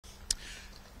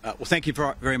Well, thank you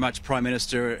very much, Prime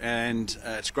Minister, and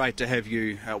it's great to have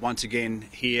you once again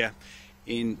here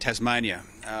in Tasmania,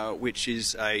 which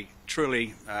is a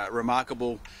truly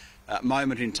remarkable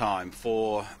moment in time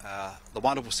for the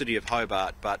wonderful city of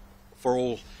Hobart, but for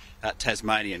all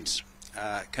Tasmanians.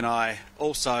 Can I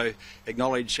also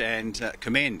acknowledge and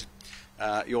commend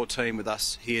your team with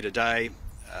us here today,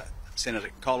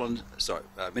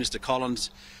 Minister Collins,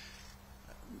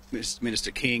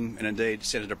 Minister King, and indeed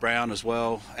Senator Brown as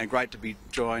well, and great to be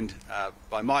joined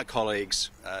by my colleagues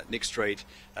Nick Street,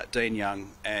 Dean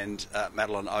Young and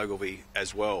Madeline Ogilvie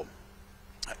as well.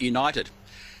 United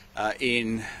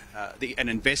in an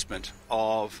investment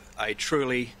of a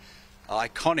truly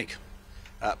iconic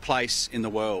place in the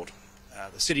world.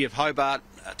 The city of Hobart,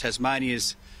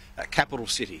 Tasmania's capital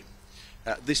city.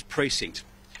 This precinct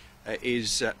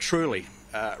is truly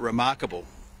remarkable,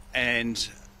 and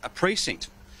a precinct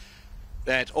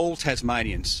that all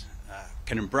Tasmanians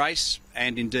can embrace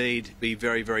and indeed be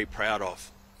very, very proud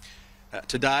of.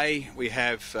 Today we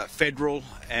have federal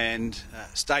and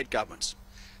state governments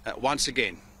once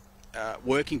again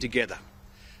working together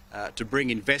to bring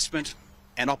investment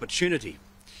and opportunity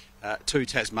to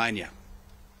Tasmania.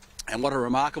 And what a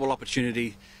remarkable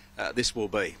opportunity this will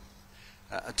be.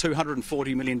 A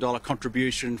 $240 million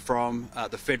contribution from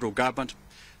the federal government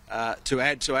to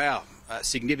add to our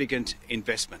significant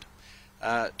investment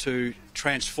to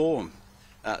transform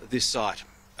this site,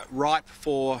 ripe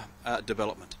for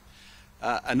development.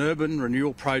 An urban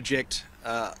renewal project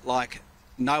like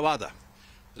no other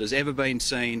that has ever been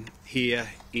seen here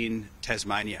in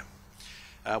Tasmania,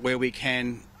 where we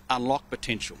can unlock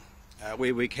potential,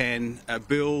 where we can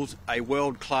build a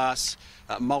world-class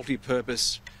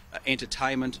multi-purpose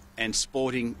entertainment and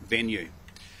sporting venue,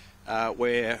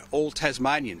 where all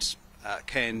Tasmanians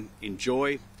can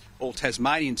enjoy. All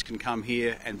Tasmanians can come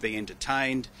here and be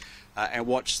entertained and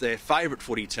watch their favourite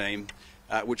footy team,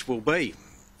 which will be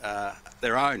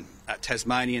their own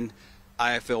Tasmanian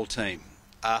AFL team,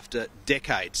 after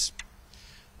decades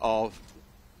of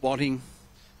wanting,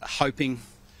 hoping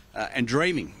and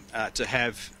dreaming to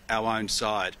have our own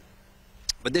side.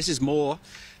 But this is more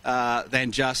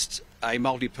than just a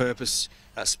multi-purpose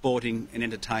sporting and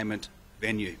entertainment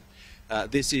venue.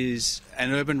 This is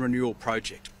an urban renewal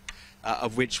project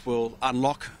of which will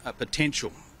unlock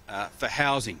potential for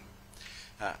housing,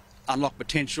 unlock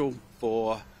potential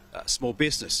for small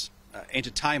business,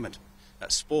 entertainment,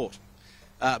 sport,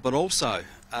 but also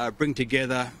bring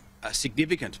together a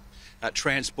significant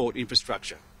transport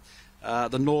infrastructure.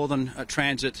 The Northern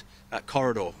Transit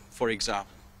Corridor, for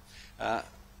example,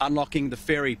 unlocking the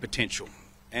ferry potential.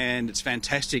 And it's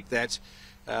fantastic that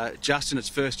just in its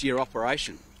first year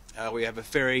operation, we have a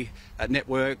ferry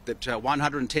network that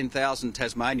 110,000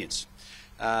 Tasmanians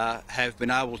have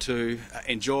been able to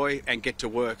enjoy and get to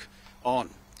work on.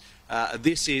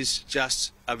 This is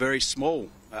just a very small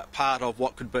part of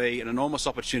what could be an enormous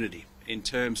opportunity in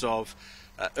terms of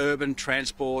urban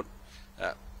transport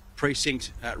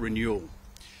precinct renewal.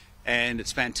 And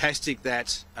it's fantastic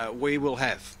that we will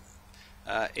have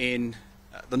in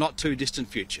the not too distant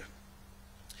future,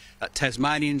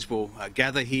 Tasmanians will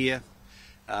gather here.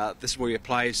 This will be a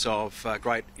place of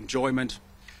great enjoyment,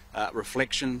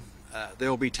 reflection. There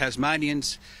will be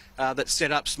Tasmanians that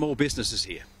set up small businesses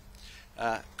here,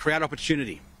 create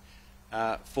opportunity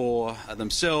for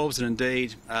themselves and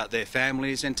indeed their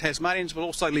families, and Tasmanians will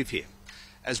also live here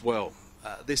as well.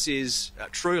 This is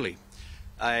truly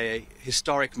a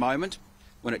historic moment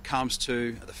when it comes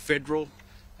to the federal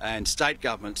and state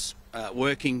governments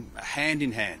working hand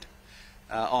in hand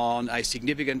on a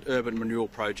significant urban renewal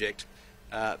project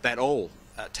that all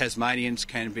Tasmanians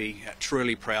can be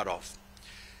truly proud of.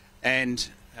 And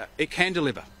it can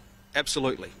deliver,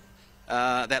 absolutely,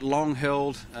 that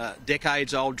long-held,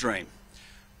 decades-old dream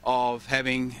of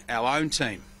having our own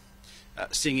team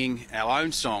singing our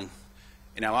own song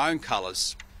in our own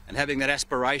colours, and having that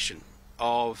aspiration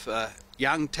of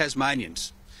young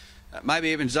Tasmanians, maybe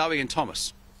even Zoe and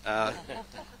Thomas,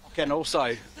 can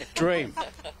also dream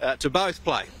to both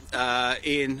play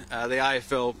in the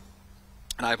AFL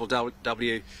and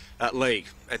AFLW League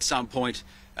at some point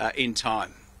in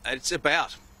time. It's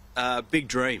about big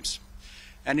dreams.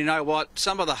 And you know what?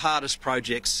 Some of the hardest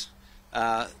projects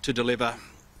to deliver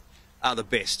are the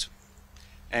best.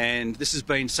 And this has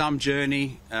been some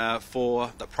journey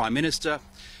for the Prime Minister,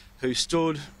 who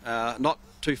stood not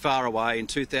too far away in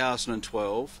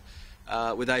 2012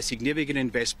 with a significant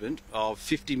investment of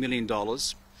 $50 million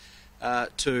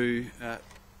to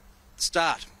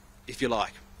start, if you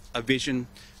like, a vision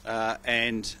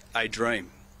and a dream.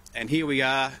 And here we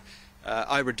are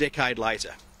over a decade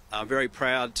later. I'm very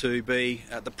proud to be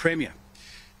the Premier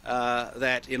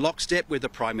that in lockstep with the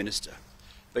Prime Minister,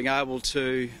 being able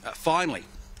to finally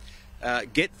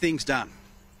get things done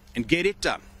and get it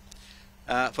done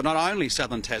for not only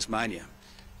southern Tasmania,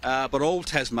 but all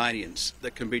Tasmanians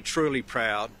that can be truly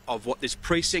proud of what this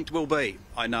precinct will be,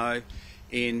 I know,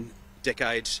 in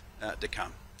decades to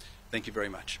come. Thank you very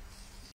much.